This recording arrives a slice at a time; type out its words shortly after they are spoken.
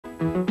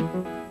Bits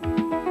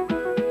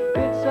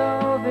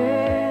of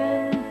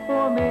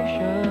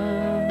information,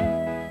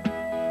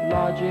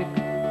 logic,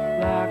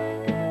 black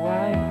and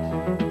white.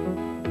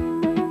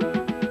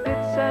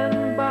 Bits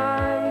and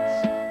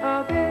bytes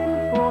of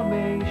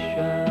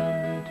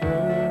information,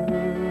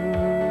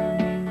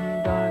 turning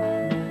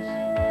darkness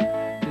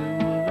to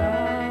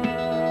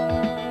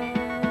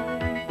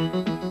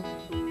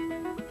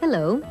light.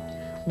 Hello,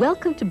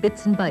 welcome to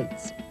Bits and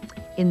Bytes.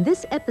 In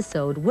this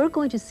episode, we're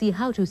going to see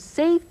how to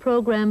save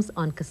programs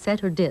on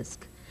cassette or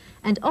disc,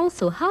 and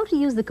also how to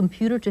use the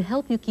computer to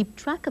help you keep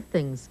track of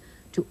things,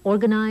 to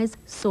organize,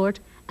 sort,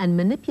 and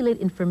manipulate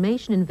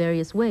information in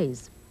various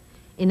ways.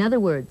 In other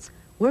words,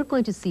 we're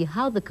going to see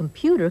how the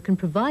computer can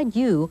provide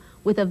you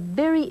with a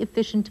very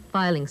efficient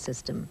filing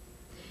system.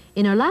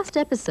 In our last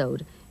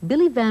episode,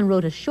 Billy Van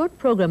wrote a short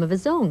program of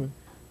his own,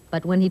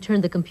 but when he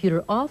turned the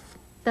computer off,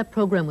 that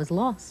program was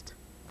lost.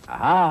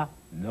 Aha!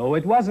 No,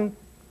 it wasn't.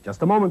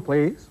 Just a moment,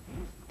 please.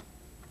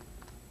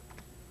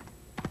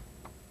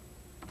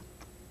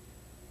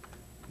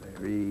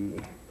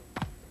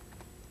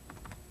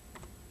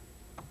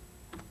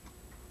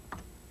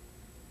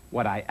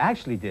 What I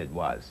actually did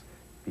was,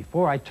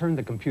 before I turned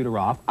the computer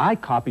off, I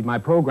copied my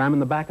program in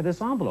the back of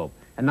this envelope.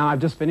 And now I've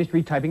just finished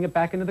retyping it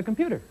back into the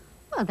computer.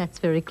 Well, that's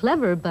very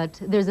clever,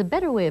 but there's a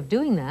better way of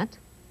doing that.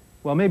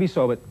 Well, maybe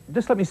so, but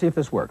just let me see if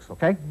this works,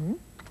 okay? Mm-hmm.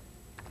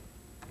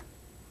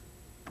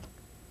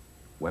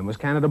 When was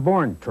Canada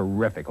born?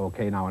 Terrific.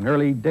 Okay, now an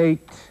early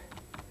date.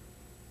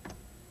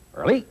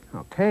 Early.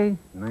 Okay,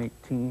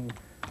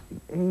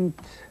 1968.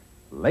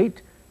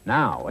 Late.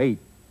 Now,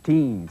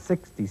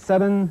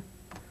 1867.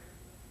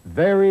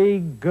 Very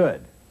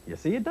good. You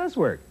see, it does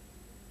work.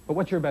 But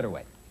what's your better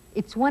way?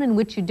 It's one in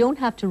which you don't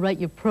have to write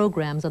your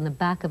programs on the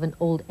back of an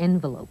old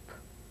envelope.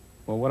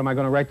 Well, what am I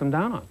going to write them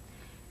down on?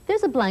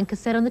 There's a blank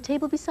cassette on the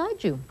table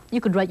beside you. You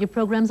could write your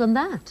programs on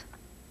that.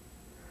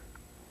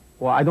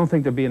 Well, I don't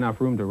think there'd be enough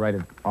room to write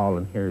it all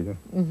in here.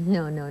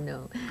 No,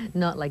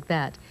 not like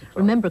that.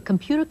 Remember,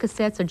 computer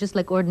cassettes are just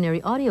like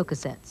ordinary audio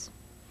cassettes.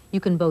 You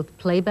can both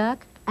play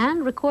back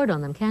and record on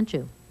them, can't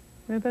you?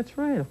 Yeah, that's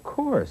right, of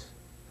course.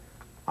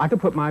 I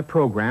could put my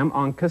program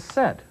on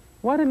cassette.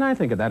 Why didn't I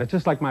think of that? It's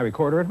just like my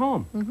recorder at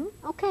home. Mm-hmm.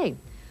 Okay.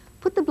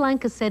 Put the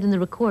blank cassette in the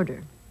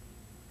recorder.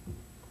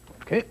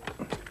 Okay.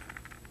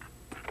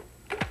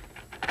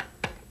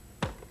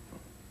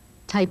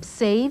 Type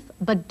save,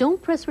 but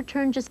don't press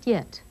return just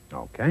yet.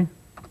 Okay.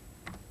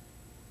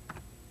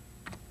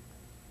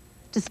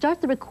 To start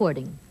the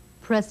recording,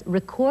 press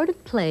record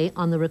play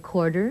on the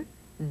recorder,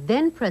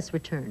 then press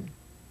return.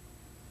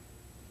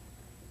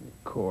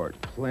 Record,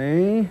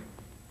 play,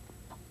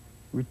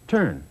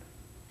 return.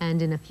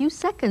 And in a few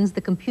seconds, the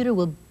computer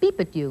will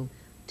beep at you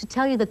to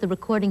tell you that the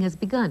recording has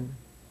begun.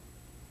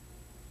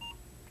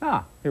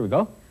 Ah, here we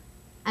go.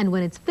 And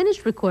when it's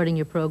finished recording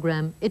your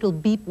program, it'll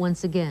beep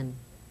once again.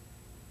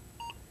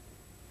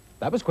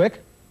 That was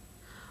quick.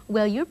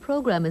 Well, your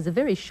program is a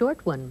very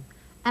short one,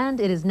 and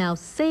it is now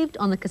saved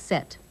on the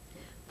cassette.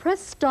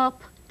 Press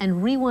stop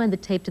and rewind the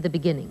tape to the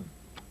beginning.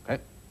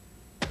 Okay.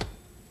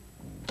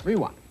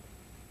 Rewind.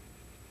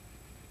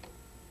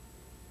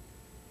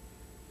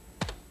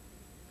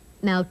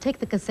 Now take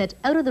the cassette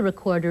out of the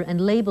recorder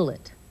and label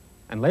it.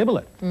 And label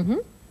it? Mm-hmm.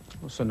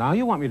 So now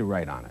you want me to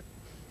write on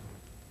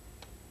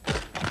it.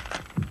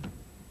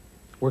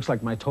 Works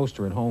like my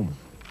toaster at home.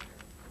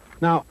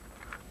 Now,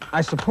 I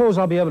suppose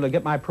I'll be able to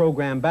get my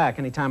program back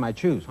anytime I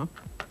choose, huh?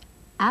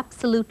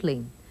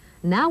 Absolutely.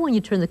 Now when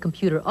you turn the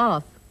computer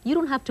off, you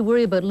don't have to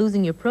worry about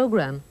losing your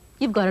program.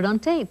 You've got it on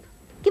tape.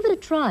 Give it a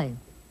try.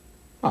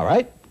 All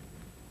right.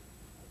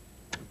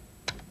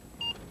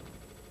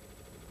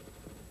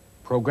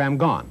 Program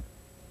gone.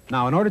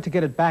 Now, in order to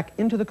get it back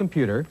into the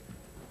computer,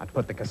 I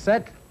put the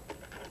cassette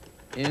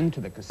into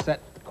the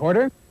cassette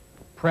recorder,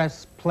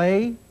 press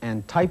play,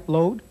 and type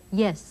load.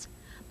 Yes,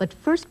 but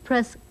first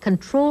press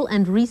Control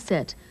and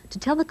Reset to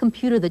tell the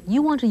computer that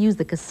you want to use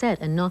the cassette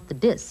and not the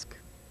disc.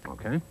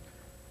 Okay.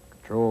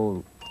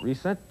 Control,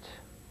 reset,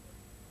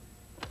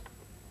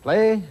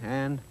 play,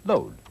 and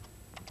load.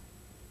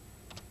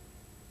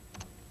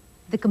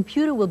 The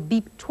computer will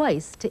beep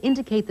twice to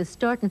indicate the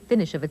start and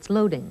finish of its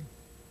loading.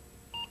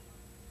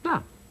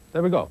 Ah,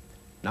 there we go.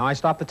 Now I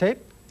stop the tape?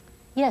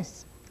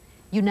 Yes.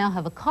 You now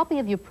have a copy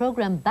of your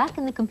program back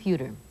in the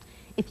computer.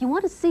 If you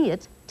want to see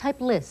it,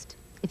 type list.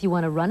 If you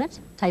want to run it,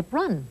 type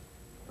run.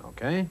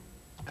 Okay.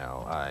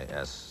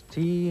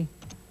 L-I-S-T.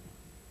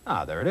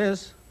 Ah, there it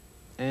is.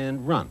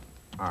 And run.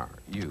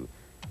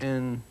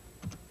 R-U-N.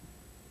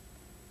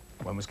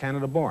 When was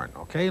Canada born?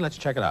 Okay, let's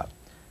check it out.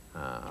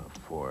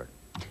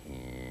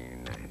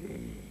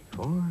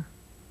 1494.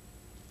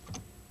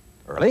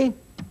 Early.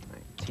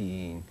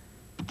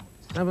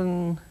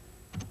 1907.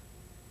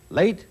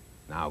 Late.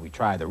 Now we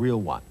try the real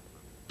one.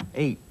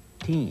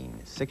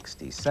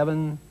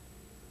 1867.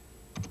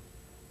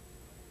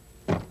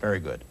 Very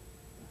good.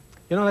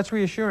 You know, that's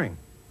reassuring.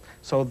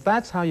 So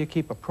that's how you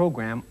keep a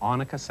program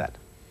on a cassette.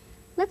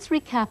 Let's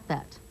recap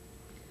that.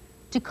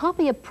 To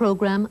copy a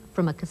program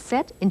from a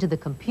cassette into the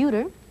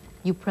computer,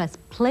 you press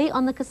play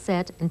on the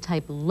cassette and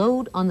type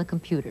load on the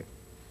computer.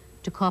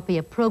 To copy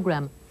a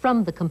program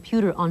from the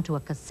computer onto a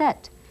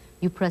cassette,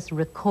 you press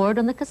record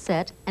on the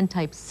cassette and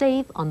type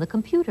save on the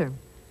computer.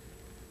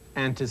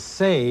 And to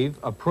save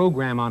a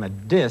program on a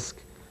disk,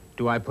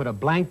 do I put a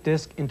blank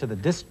disk into the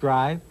disk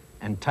drive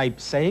and type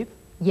save?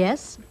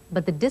 Yes,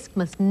 but the disk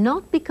must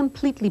not be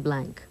completely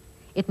blank.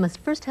 It must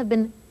first have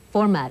been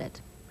formatted.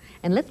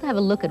 And let's have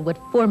a look at what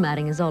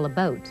formatting is all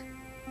about.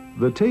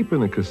 The tape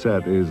in a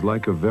cassette is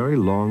like a very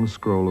long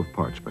scroll of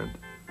parchment.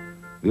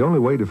 The only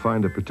way to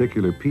find a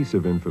particular piece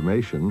of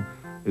information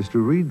is to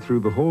read through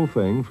the whole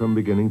thing from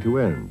beginning to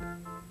end.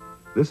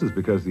 This is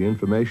because the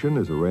information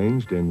is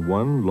arranged in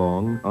one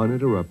long,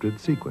 uninterrupted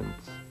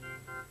sequence.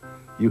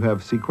 You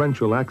have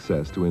sequential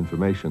access to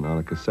information on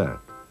a cassette.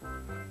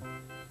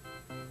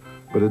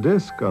 But a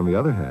disc, on the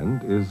other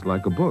hand, is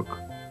like a book.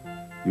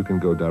 You can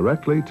go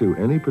directly to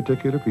any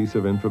particular piece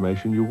of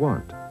information you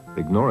want,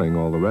 ignoring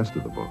all the rest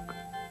of the book.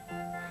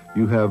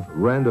 You have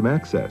random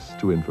access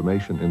to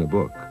information in a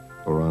book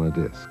or on a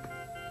disc.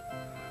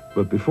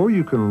 But before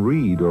you can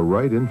read or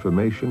write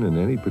information in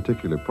any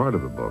particular part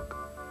of a book,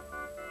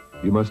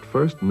 you must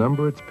first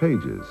number its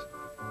pages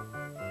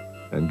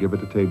and give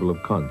it a table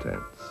of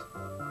contents.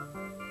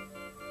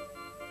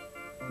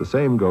 The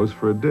same goes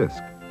for a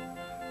disc.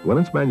 When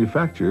it's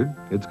manufactured,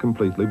 it's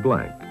completely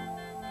blank.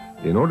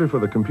 In order for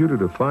the computer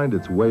to find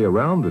its way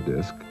around the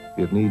disc,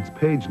 it needs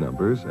page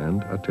numbers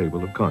and a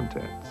table of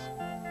contents.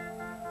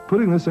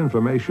 Putting this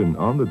information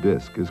on the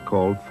disc is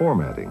called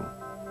formatting,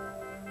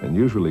 and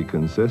usually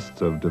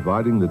consists of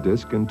dividing the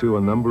disc into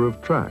a number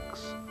of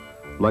tracks,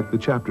 like the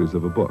chapters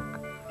of a book,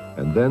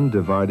 and then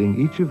dividing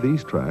each of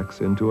these tracks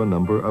into a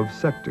number of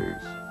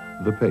sectors,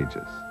 the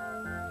pages.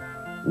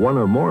 One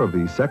or more of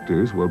these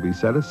sectors will be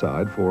set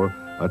aside for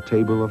a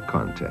table of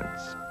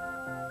contents,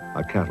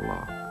 a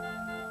catalog.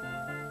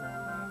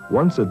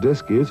 Once a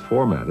disc is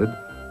formatted,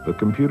 the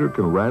computer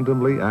can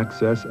randomly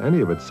access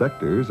any of its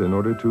sectors in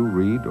order to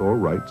read or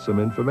write some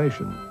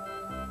information.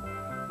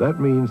 That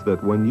means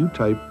that when you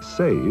type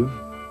save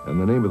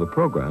and the name of the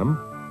program,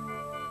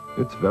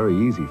 it's very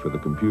easy for the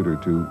computer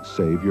to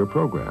save your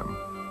program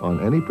on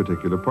any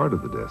particular part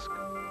of the disk.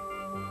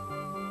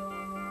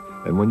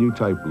 And when you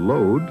type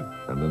load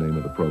and the name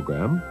of the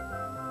program,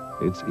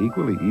 it's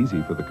equally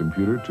easy for the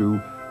computer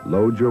to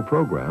load your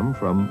program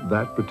from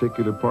that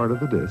particular part of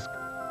the disk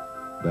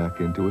back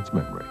into its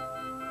memory.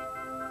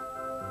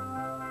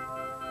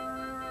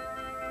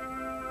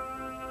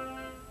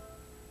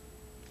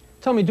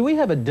 Tell me, do we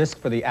have a disk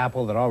for the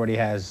Apple that already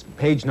has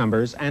page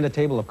numbers and a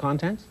table of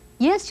contents?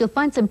 Yes, you'll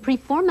find some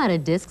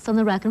pre-formatted discs on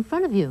the rack in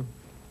front of you.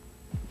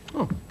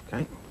 Oh,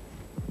 okay.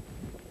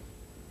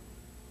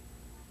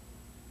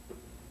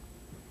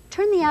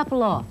 Turn the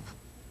Apple off.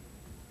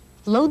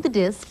 Load the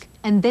disk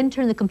and then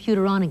turn the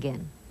computer on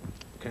again.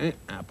 Okay,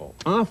 Apple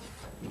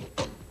off.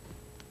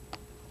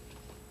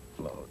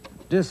 Load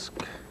disk.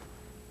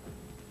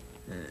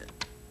 And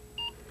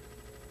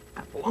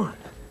Apple on.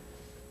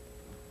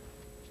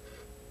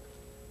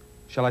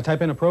 Shall I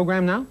type in a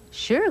program now?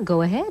 Sure,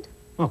 go ahead.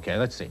 Okay,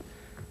 let's see.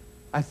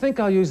 I think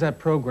I'll use that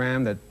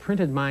program that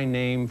printed my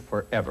name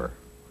forever.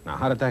 Now,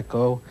 how did that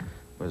go?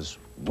 It was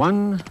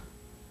one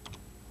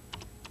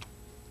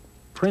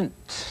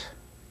print,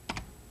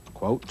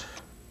 quote,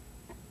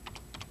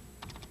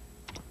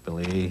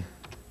 Billy,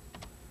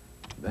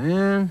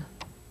 then,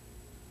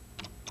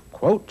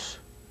 quote,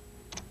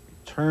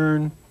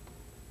 return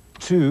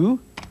to,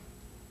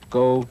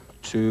 go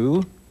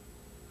to,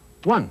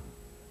 one.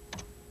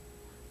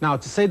 Now,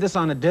 to save this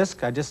on a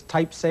disk, I just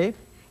type save.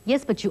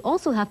 Yes, but you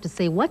also have to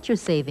say what you're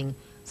saving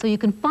so you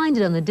can find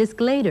it on the disk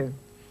later.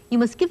 You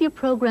must give your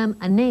program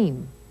a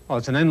name. Well,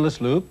 it's an endless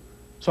loop,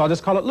 so I'll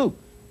just call it loop.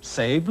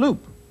 Save loop.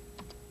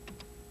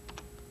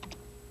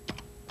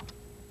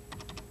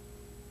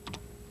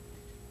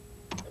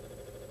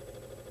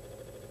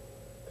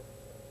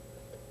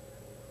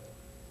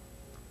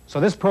 So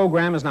this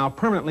program is now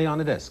permanently on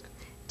the disk.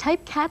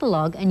 Type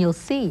catalog and you'll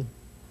see.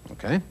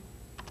 Okay.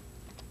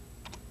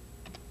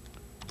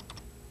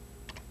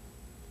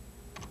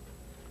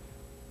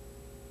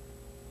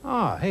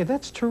 Ah, hey,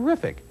 that's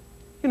terrific.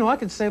 You know, I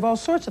could save all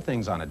sorts of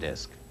things on a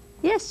disk.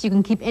 Yes, you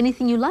can keep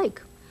anything you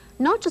like.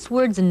 Not just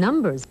words and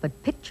numbers,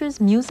 but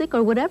pictures, music,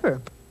 or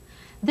whatever.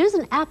 There's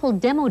an Apple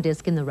demo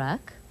disc in the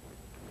rack.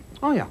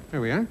 Oh, yeah,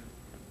 here we are.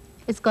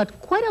 It's got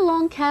quite a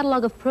long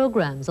catalog of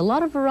programs, a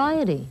lot of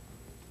variety.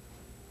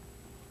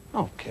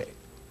 Okay.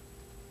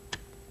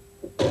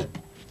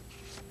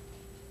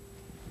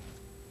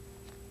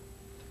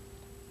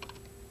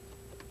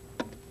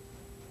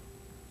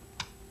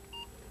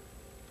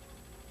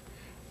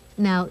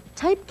 Now,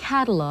 type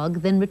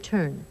catalog, then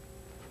return.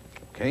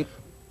 Okay.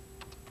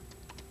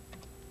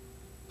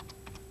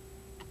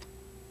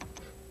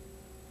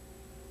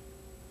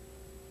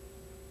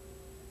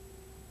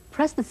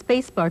 Press the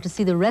space bar to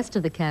see the rest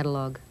of the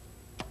catalog.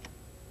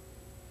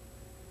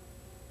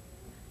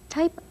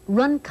 Type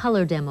Run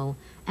Color Demo,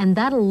 and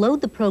that'll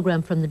load the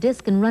program from the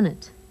disk and run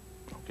it.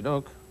 Okie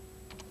doke.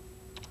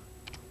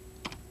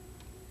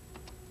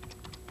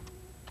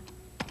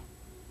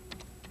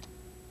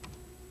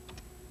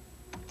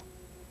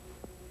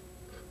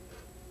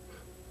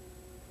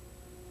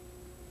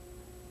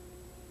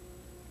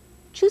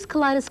 use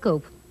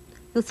kaleidoscope.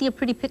 You'll see a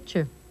pretty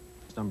picture.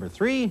 Number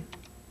 3.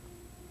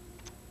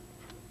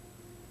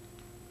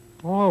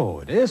 Oh,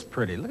 it is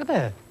pretty. Look at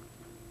that.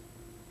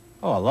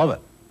 Oh, I love it.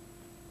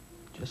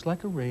 Just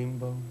like a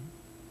rainbow.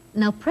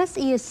 Now press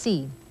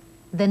ESC,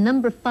 then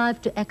number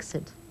 5 to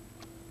exit.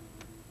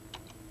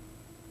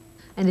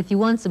 And if you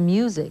want some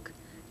music,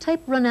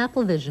 type Run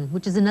Applevision,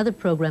 which is another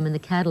program in the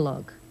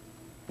catalog.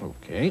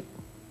 Okay.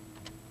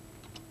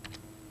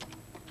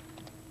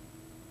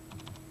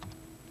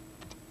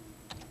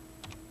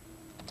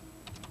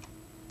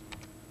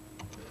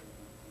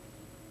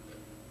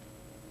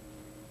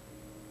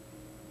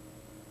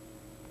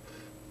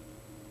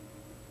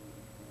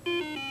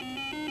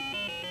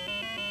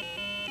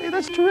 Hey,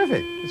 that's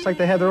terrific. It's like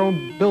they have their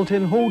own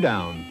built-in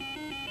hoedown.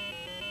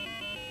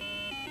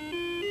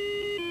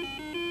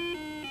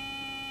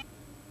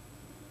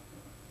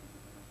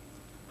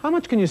 How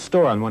much can you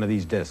store on one of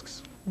these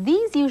discs?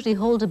 These usually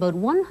hold about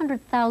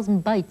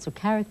 100,000 bytes or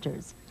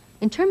characters.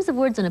 In terms of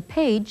words on a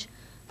page,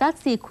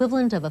 that's the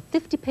equivalent of a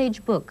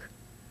 50-page book.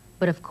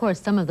 But of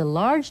course, some of the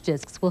large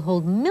discs will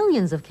hold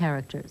millions of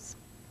characters.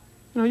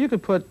 You know, you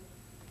could put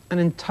an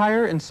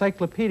entire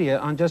encyclopedia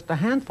on just a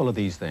handful of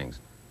these things,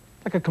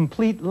 like a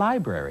complete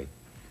library.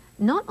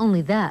 Not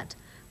only that,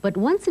 but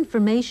once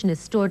information is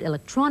stored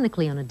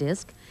electronically on a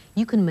disk,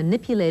 you can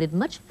manipulate it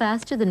much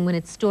faster than when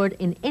it's stored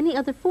in any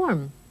other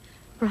form.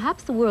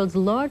 Perhaps the world's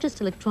largest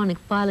electronic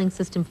filing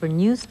system for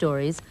news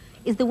stories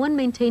is the one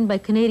maintained by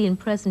Canadian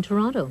Press in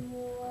Toronto.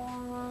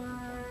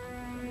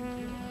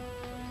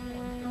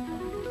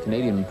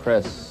 Canadian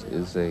Press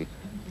is a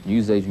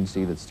news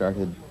agency that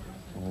started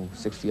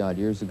 60-odd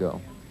years ago.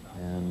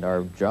 And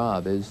our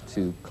job is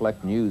to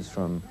collect news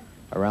from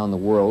around the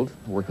world,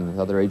 working with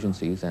other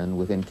agencies, and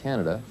within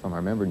Canada from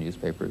our member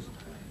newspapers.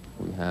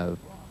 We have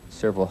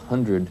several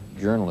hundred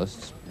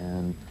journalists,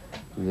 and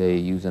they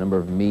use a number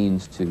of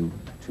means to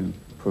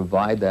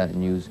provide that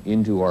news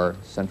into our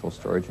central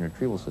storage and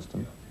retrieval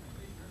system,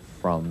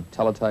 from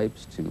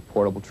teletypes to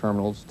portable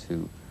terminals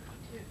to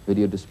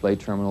video display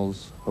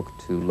terminals hooked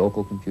to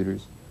local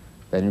computers.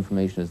 That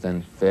information is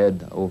then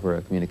fed over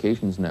a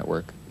communications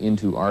network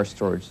into our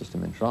storage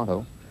system in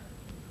Toronto.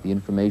 The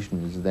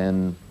information is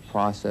then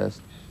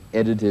processed,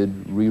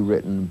 edited,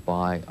 rewritten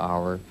by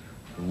our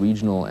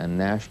regional and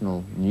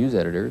national news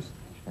editors,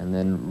 and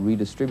then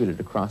redistributed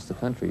across the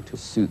country to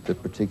suit the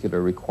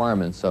particular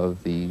requirements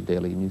of the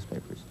daily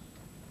newspapers.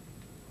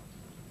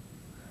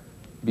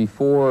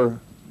 Before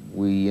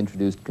we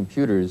introduced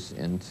computers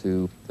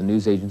into the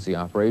news agency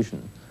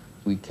operation,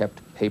 we kept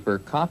paper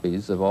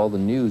copies of all the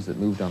news that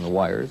moved on the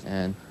wires,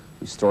 and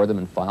we stored them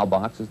in file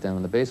boxes down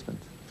in the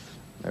basement.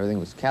 Everything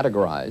was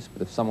categorized,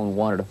 but if someone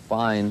wanted to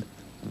find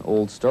an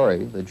old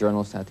story, the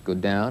journalist had to go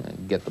down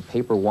and get the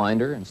paper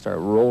winder and start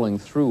rolling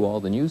through all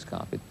the news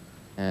copies.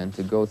 And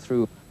to go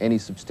through any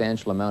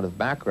substantial amount of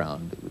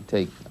background, it would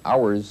take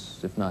hours,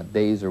 if not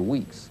days or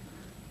weeks.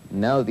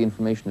 Now that the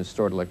information is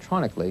stored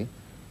electronically,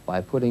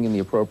 by putting in the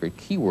appropriate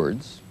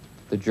keywords,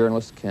 the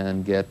journalist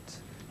can get,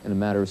 in a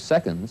matter of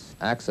seconds,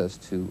 access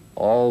to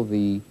all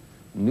the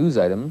news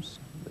items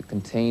that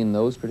contain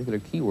those particular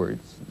keywords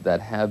that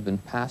have been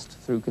passed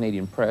through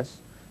Canadian Press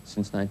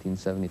since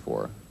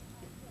 1974.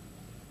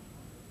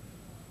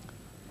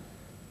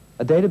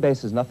 A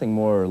database is nothing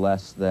more or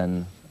less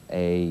than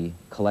a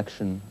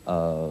collection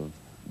of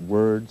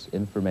words,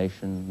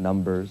 information,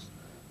 numbers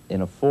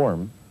in a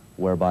form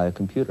whereby a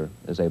computer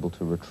is able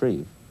to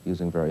retrieve,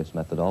 using various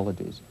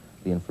methodologies,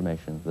 the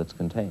information that's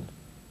contained.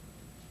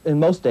 In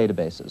most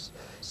databases,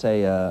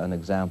 say an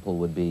example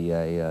would be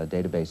a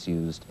database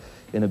used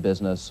in a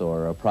business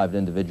or a private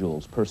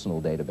individual's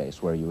personal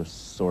database where you were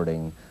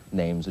sorting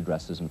names,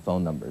 addresses, and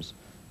phone numbers.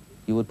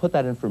 You would put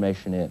that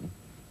information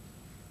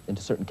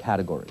into certain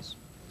categories.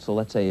 So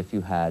let's say if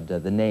you had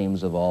the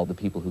names of all the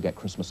people who get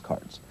Christmas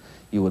cards,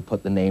 you would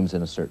put the names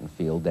in a certain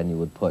field, then you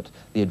would put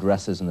the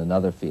addresses in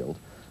another field.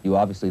 You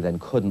obviously then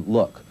couldn't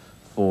look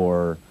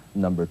for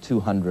number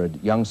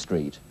 200 Yonge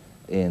Street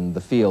in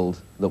the field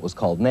that was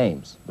called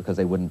names, because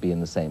they wouldn't be in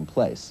the same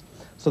place.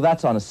 So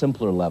that's on a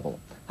simpler level,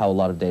 how a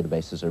lot of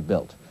databases are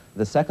built.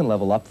 The second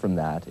level up from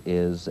that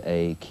is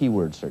a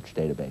keyword search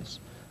database,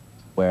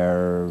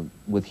 where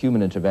with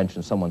human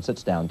intervention, someone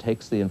sits down,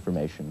 takes the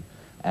information,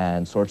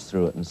 and sorts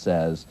through it and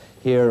says,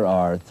 here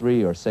are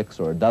 3 or 6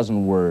 or a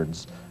dozen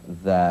words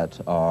that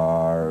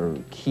are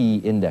key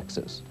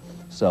indexes.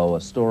 So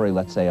a story,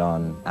 let's say,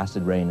 on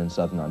acid rain in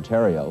southern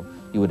Ontario,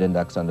 you would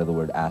index under the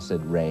word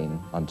acid, rain,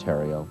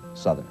 Ontario,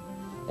 southern.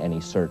 Any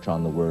search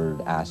on the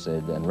word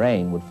acid and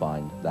rain would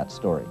find that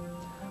story.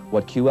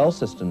 What QL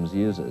Systems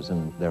uses,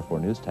 and therefore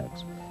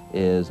Newstex,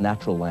 is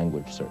natural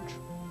language search.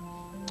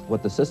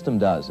 What the system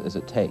does is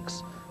it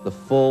takes the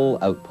full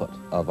output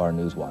of our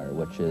newswire,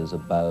 which is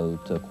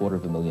about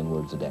 250,000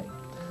 words a day,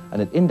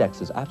 and it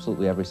indexes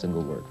absolutely every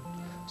single word.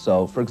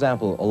 So, for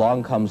example,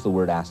 along comes the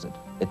word acid.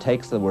 It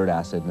takes the word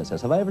acid and it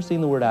says, have I ever seen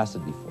the word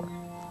acid before?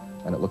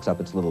 And it looks up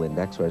its little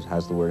index where it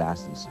has the word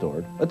acid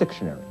stored, a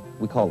dictionary.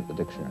 We call it the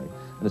dictionary.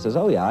 And it says,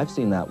 oh yeah, I've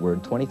seen that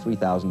word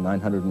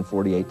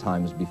 23,948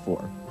 times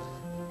before.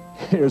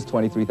 here's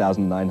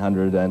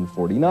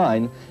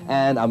 23,949,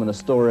 and I'm going to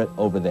store it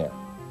over there.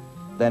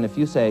 Then if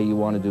you say you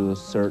want to do a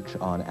search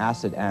on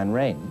acid and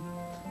rain,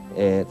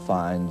 it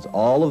finds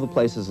all of the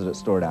places that it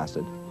stored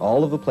acid,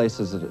 all of the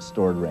places that it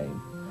stored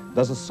rain,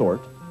 does a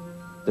sort,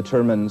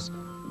 determines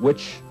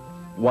which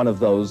one of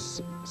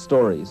those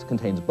stories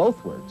contains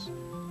both words,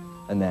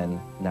 and then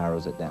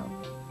narrows it down.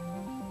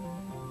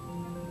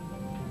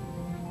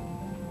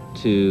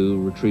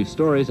 To retrieve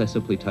stories, I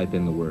simply type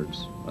in the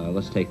words.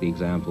 Let's take the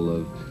example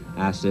of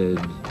acid,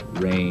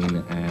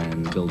 rain,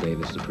 and Bill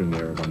Davis, the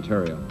Premier of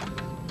Ontario.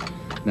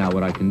 Now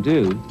what I can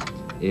do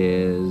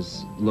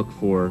is look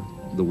for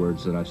the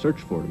words that I've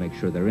searched for to make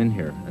sure they're in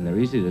here, and they're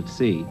easy to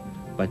see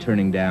by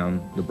turning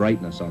down the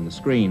brightness on the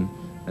screen,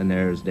 and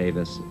there's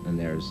Davis, and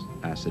there's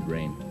acid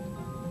rain.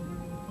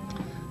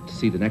 To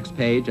see the next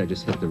page, I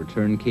just hit the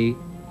return key,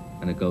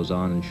 and it goes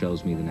on and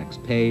shows me the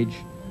next page.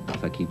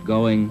 If I keep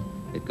going,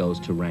 it goes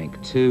to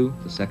rank 2,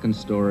 the second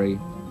story,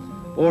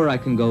 or I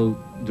can go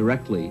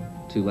directly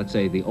to, let's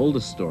say, the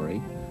oldest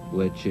story,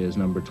 which is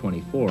number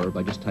 24,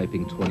 by just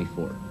typing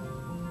 24.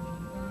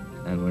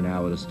 And we're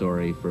now at a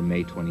story for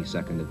May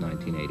 22nd of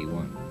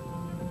 1981.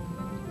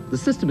 The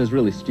system is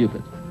really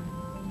stupid,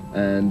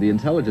 and the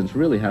intelligence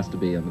really has to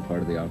be on the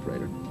part of the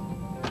operator.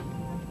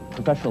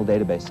 Professional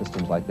database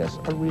systems like this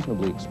are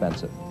reasonably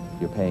expensive.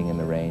 You're paying in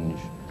the range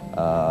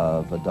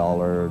of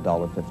 $1,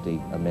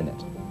 $1.50 a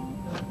minute.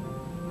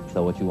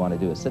 So what you want to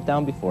do is sit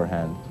down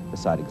beforehand,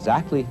 decide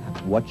exactly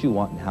what you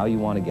want and how you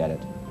want to get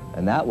it,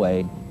 and that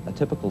way, a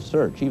typical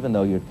search, even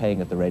though you're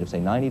paying at the rate of, say,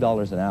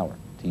 $90 an hour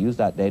to use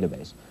that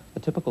database, a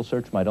typical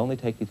search might only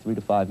take you 3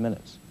 to 5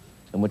 minutes,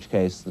 in which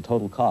case the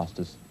total cost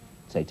is,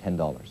 say,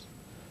 $10.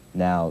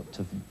 Now,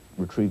 to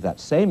retrieve that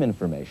same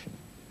information,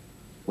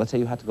 let's say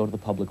you had to go to the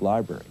public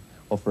library.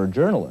 Well, for a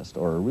journalist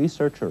or a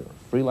researcher or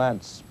a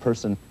freelance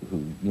person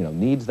who,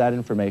 needs that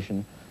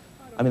information,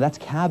 I mean, that's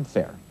cab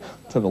fare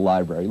to the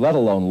library, let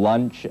alone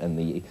lunch and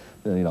the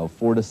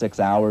 4 to 6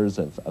 hours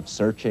of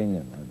searching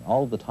and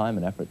all of the time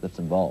and effort that's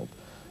involved.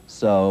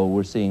 So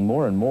we're seeing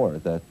more and more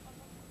that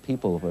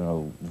people in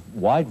a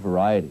wide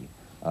variety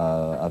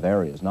of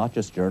areas, not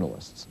just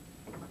journalists,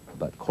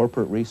 but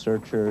corporate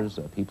researchers,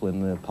 people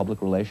in the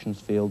public relations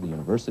field, the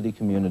university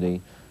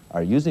community,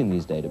 are using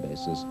these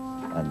databases.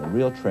 And the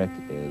real trick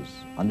is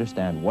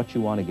understand what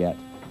you want to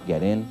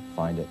get in,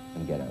 find it,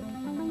 and get out.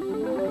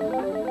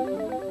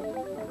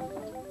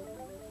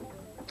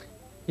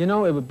 You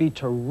know, it would be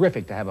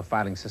terrific to have a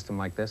filing system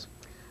like this.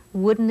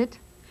 Wouldn't it?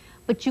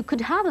 But you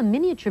could have a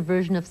miniature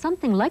version of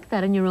something like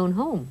that in your own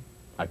home.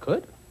 I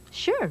could?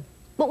 Sure.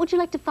 What would you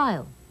like to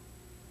file?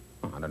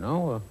 I don't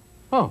know.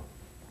 Well,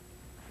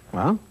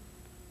 my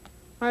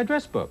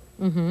address book.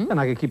 Mm-hmm. And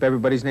I could keep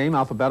everybody's name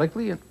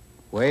alphabetically and...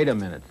 Wait a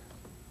minute.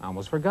 I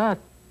almost forgot.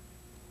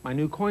 My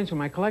new coins from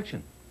my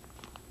collection.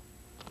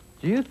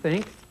 Do you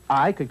think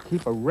I could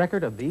keep a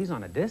record of these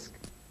on a disc?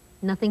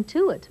 Nothing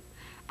to it.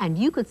 And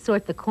you could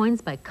sort the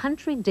coins by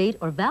country, date,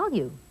 or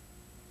value.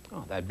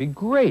 Oh, that'd be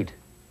great.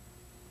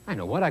 I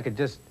know what, I could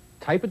just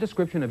type a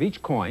description of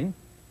each coin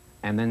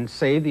and then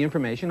save the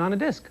information on a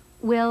disc.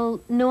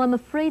 Well, no, I'm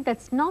afraid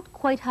that's not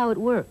quite how it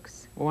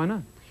works. Well, why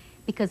not?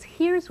 Because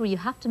here's where you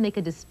have to make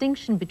a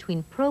distinction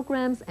between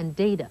programs and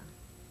data.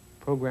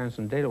 Programs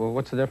and data, well,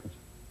 what's the difference?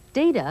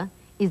 Data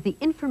is the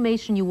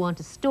information you want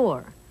to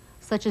store,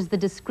 such as the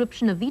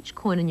description of each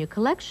coin in your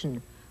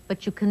collection,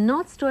 but you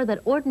cannot store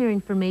that ordinary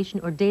information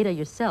or data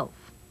yourself.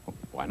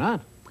 Why not?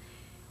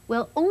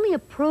 Well, only a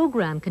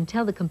program can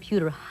tell the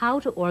computer how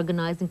to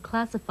organize and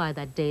classify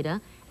that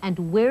data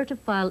and where to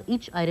file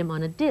each item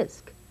on a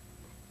disk.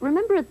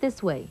 Remember it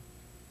this way: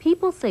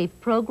 people save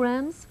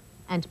programs,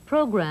 and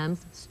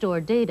programs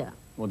store data.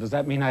 Well, does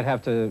that mean I'd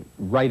have to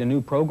write a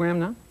new program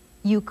now?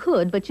 You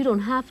could, but you don't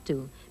have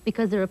to,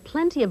 because there are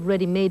plenty of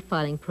ready-made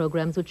filing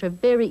programs which are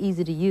very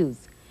easy to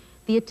use.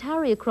 The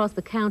Atari across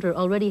the counter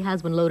already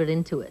has one loaded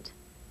into it.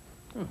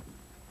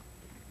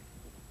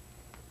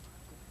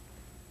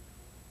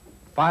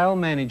 File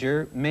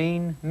Manager,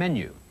 main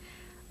menu.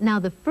 Now,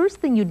 the first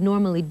thing you'd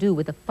normally do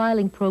with a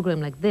filing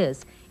program like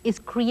this is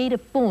create a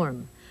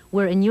form,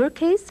 where in your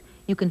case,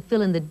 you can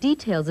fill in the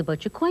details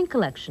about your coin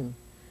collection.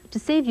 To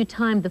save you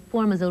time, the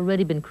form has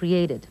already been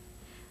created.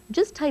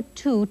 Just type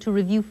 2 to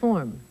review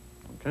form.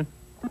 Okay.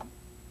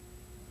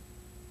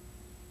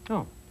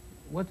 Oh,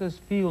 what does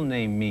field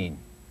name mean?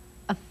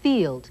 A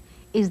field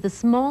is the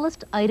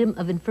smallest item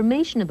of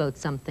information about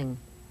something.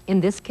 In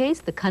this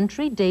case, the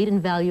country, date,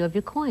 and value of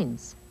your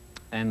coins.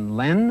 And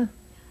len?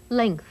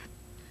 Length.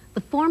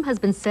 The form has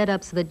been set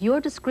up so that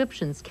your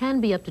descriptions can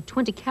be up to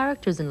 20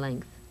 characters in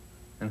length.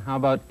 And how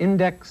about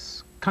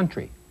index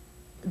country?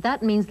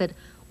 That means that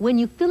when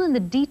you fill in the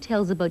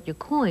details about your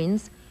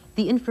coins,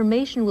 the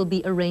information will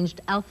be arranged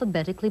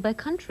alphabetically by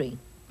country.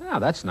 Oh,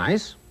 that's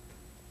nice.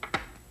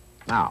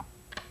 Now,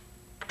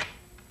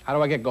 how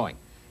do I get going?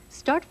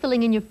 Start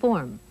filling in your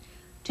form.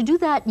 To do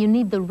that, you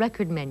need the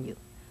record menu.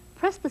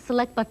 Press the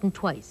select button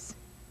twice.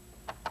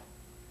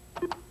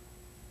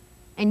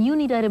 And you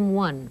need item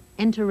 1,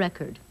 enter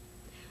record.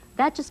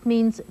 That just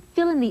means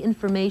fill in the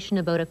information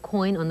about a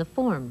coin on the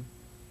form.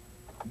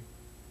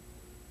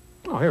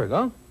 Oh, here we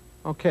go.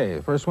 Okay,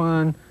 the first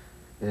one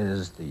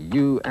is the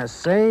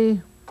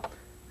USA,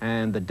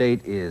 and the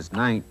date is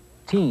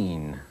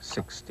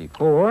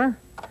 1964,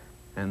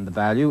 and the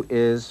value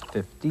is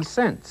 50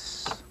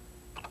 cents.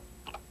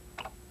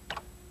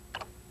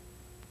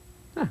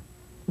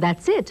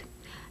 That's it.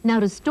 Now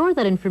to store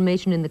that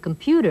information in the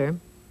computer,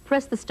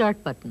 press the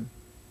Start button.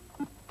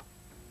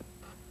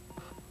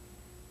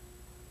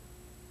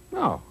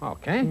 Oh,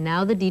 okay.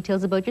 Now the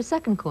details about your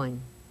second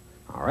coin.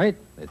 All right,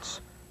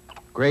 it's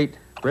Great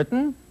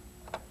Britain,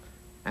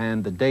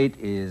 and the date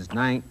is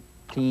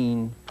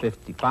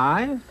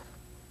 1955,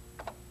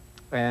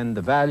 and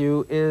the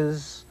value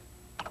is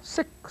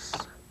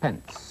 6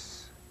 pence.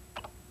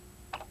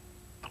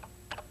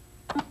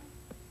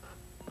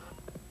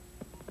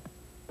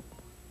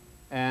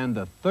 And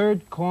the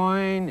third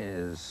coin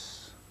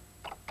is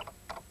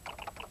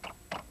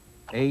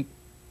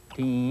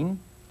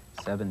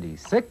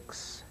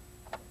 1876,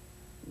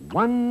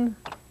 1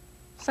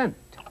 cent.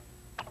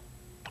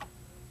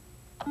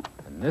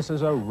 And this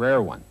is a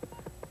rare one.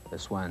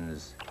 This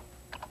one's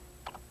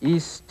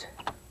East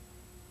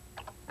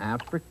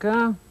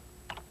Africa,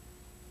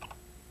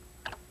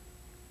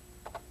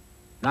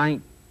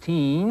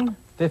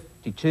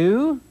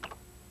 1952,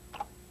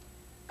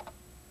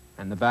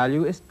 and the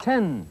value is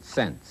 10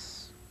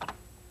 cents.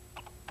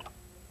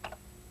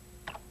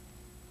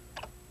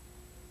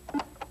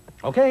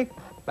 Okay,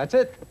 that's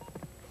it.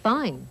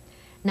 Fine.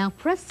 Now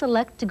press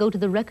Select to go to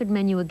the record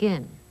menu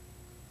again.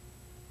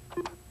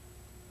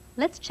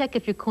 Let's check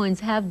if your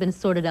coins have been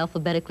sorted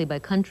alphabetically by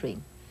country.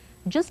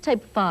 Just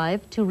type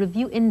 5 to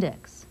review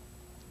index.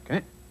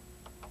 Okay.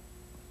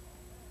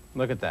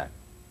 Look at that.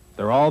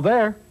 They're all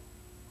there.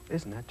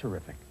 Isn't that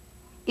terrific?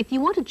 If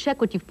you want to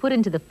check what you've put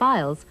into the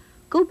files,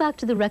 go back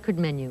to the record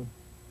menu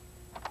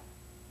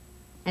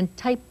and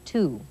type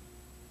 2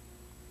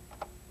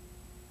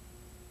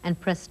 and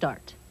press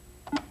Start.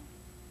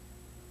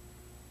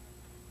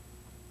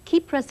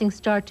 Keep pressing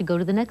Start to go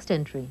to the next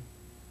entry.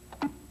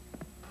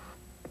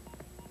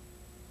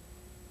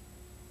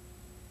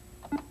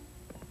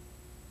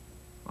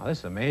 Oh, this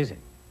is amazing.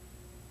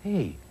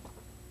 Hey,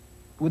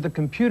 would the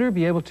computer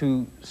be able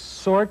to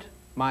sort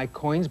my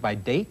coins by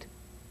date?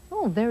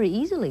 Oh, very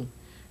easily.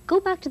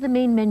 Go back to the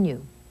main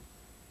menu.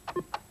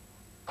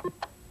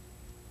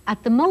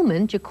 At the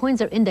moment, your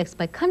coins are indexed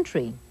by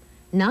country.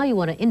 Now you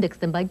want to index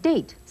them by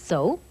date,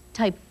 so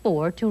type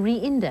 4 to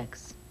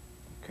re-index.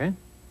 Okay.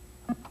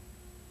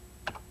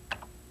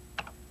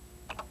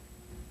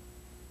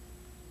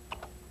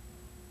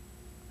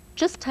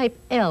 Just type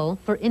L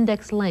for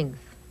index length.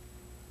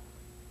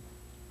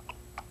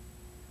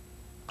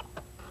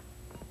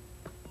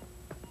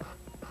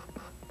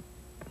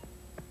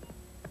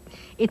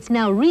 It's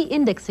now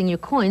re-indexing your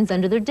coins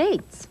under their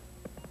dates.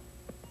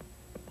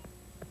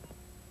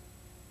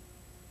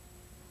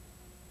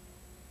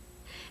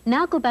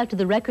 Now go back to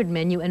the record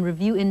menu and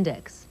review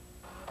index.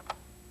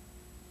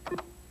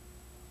 Okay,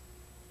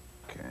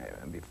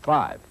 that'd be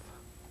 5.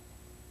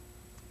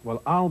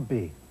 Well, I'll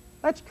be.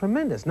 That's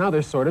tremendous. Now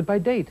they're sorted by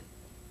date.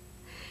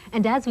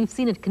 And as we've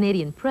seen at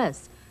Canadian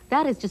Press,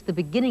 that is just the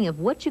beginning of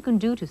what you can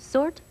do to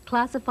sort,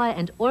 classify,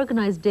 and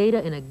organize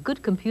data in a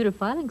good computer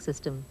filing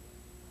system.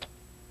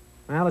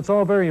 Well, it's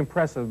all very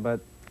impressive,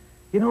 but,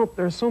 you know,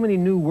 there are so many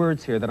new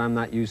words here that I'm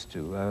not used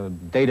to.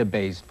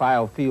 Database,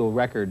 file, field,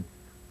 record.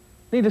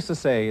 Needless to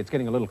say, it's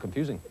getting a little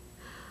confusing.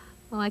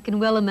 Oh, I can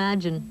well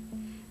imagine.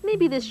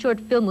 Maybe this short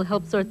film will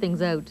help sort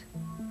things out.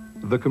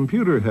 The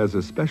computer has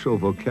a special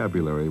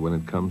vocabulary when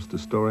it comes to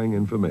storing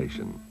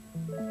information.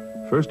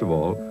 First of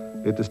all,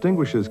 it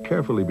distinguishes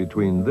carefully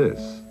between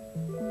this,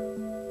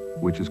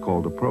 which is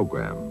called a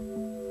program,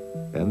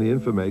 and the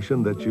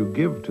information that you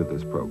give to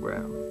this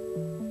program,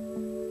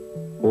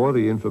 or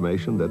the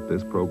information that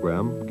this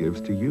program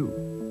gives to you,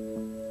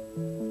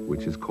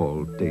 which is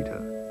called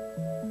data.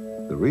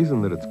 The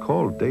reason that it's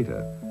called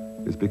data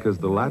is because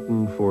the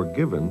Latin for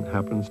given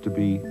happens to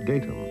be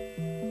datum,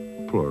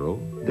 plural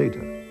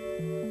data,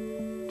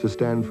 to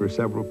stand for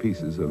several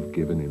pieces of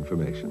given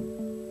information.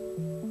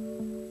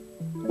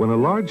 When a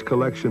large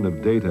collection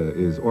of data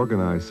is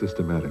organized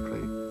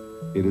systematically,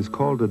 it is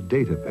called a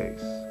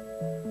database.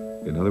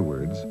 In other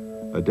words,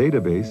 a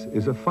database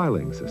is a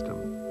filing system,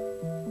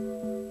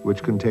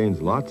 which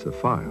contains lots of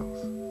files,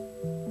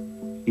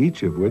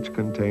 each of which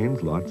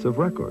contains lots of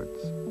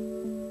records,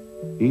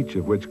 each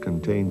of which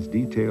contains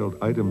detailed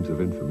items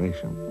of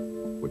information,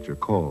 which are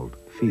called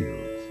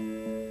fields.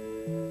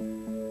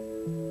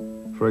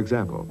 For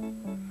example,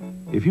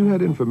 if you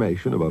had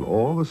information about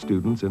all the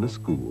students in a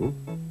school,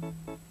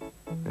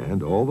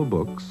 and all the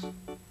books,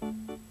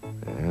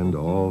 and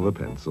all the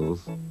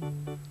pencils,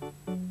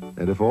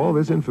 and if all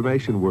this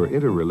information were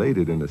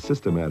interrelated in a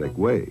systematic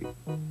way,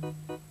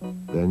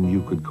 then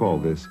you could call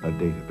this a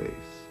database.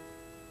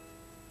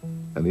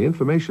 And the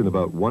information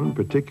about one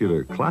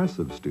particular class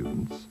of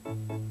students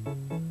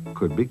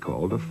could be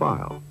called a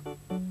file.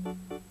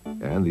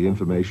 And the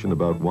information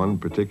about one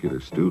particular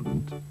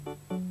student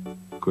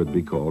could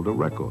be called a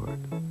record.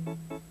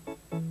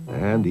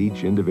 And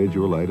each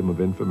individual item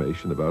of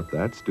information about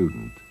that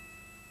student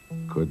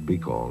could be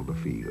called a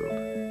field.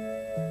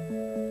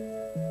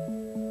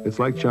 It's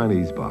like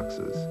Chinese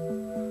boxes.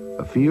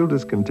 A field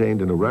is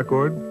contained in a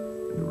record,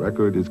 and a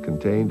record is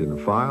contained in a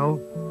file,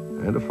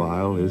 and a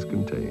file is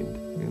contained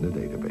in a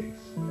database.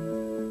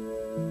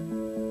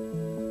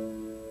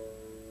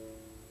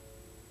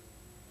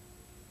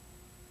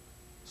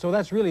 So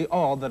that's really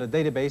all that a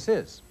database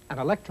is, an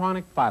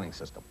electronic filing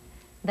system.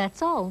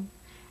 That's all.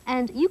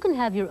 And you can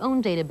have your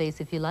own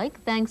database if you like,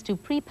 thanks to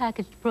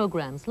prepackaged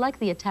programs like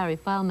the Atari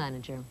File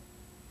Manager.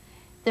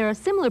 There are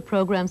similar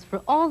programs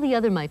for all the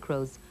other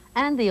micros,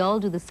 and they all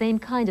do the same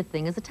kind of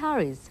thing as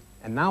Atari's.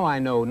 And now I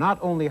know not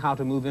only how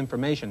to move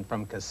information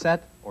from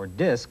cassette or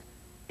disk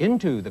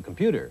into the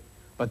computer,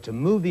 but to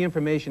move the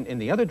information in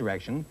the other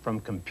direction from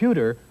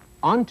computer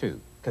onto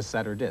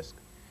cassette or disk.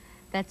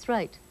 That's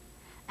right.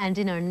 And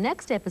in our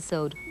next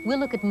episode, we'll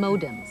look at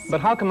modems.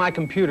 But how can my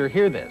computer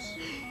hear this?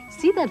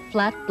 See that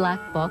flat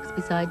black box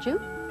beside you?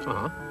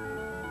 Uh-huh.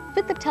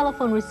 Fit the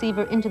telephone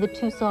receiver into the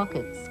two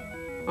sockets.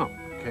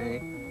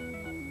 Okay.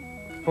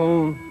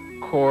 Phone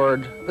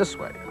cord this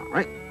way, all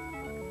right?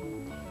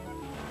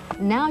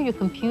 Now your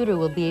computer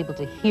will be able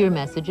to hear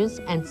messages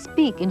and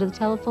speak into the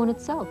telephone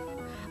itself.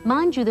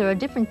 Mind you, there are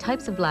different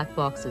types of black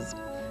boxes.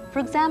 For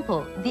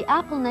example, the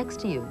Apple next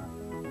to you.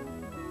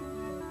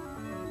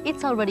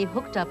 It's already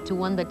hooked up to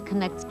one that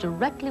connects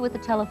directly with the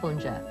telephone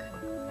jack.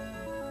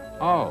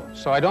 Oh,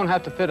 so I don't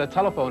have to fit a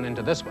telephone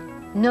into this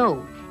one.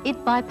 No, it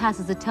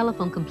bypasses the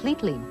telephone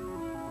completely.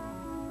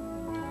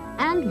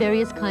 And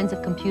various kinds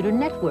of computer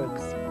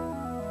networks.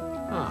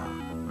 Ah,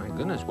 my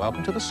goodness,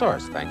 welcome to the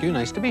source. Thank you,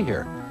 nice to be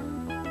here.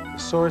 The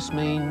source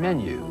main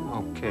menu.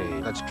 Okay,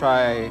 let's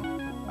try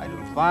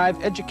item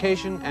 5,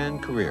 education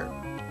and career.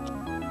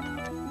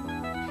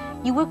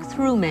 You work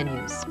through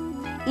menus,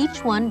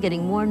 each one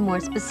getting more and more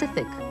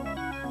specific.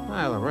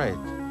 Well, all right.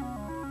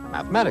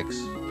 Mathematics.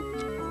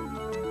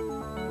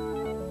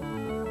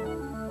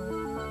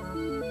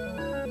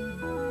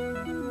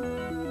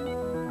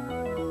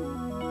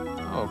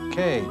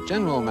 Okay,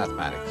 general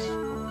mathematics.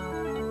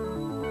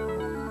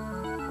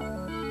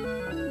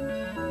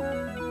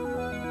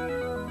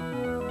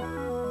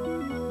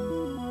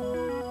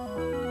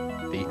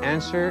 The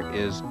answer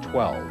is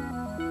 12.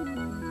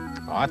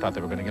 Oh, I thought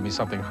they were going to give me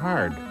something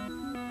hard.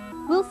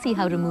 We'll see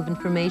how to move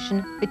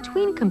information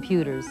between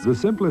computers. The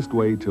simplest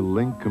way to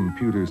link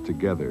computers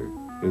together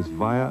is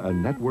via a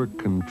network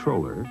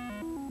controller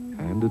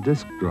and a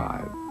disk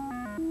drive.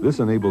 This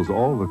enables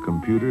all the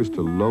computers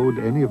to load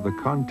any of the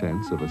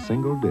contents of a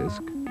single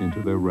disk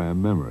into their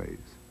RAM memories.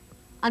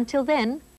 Until then,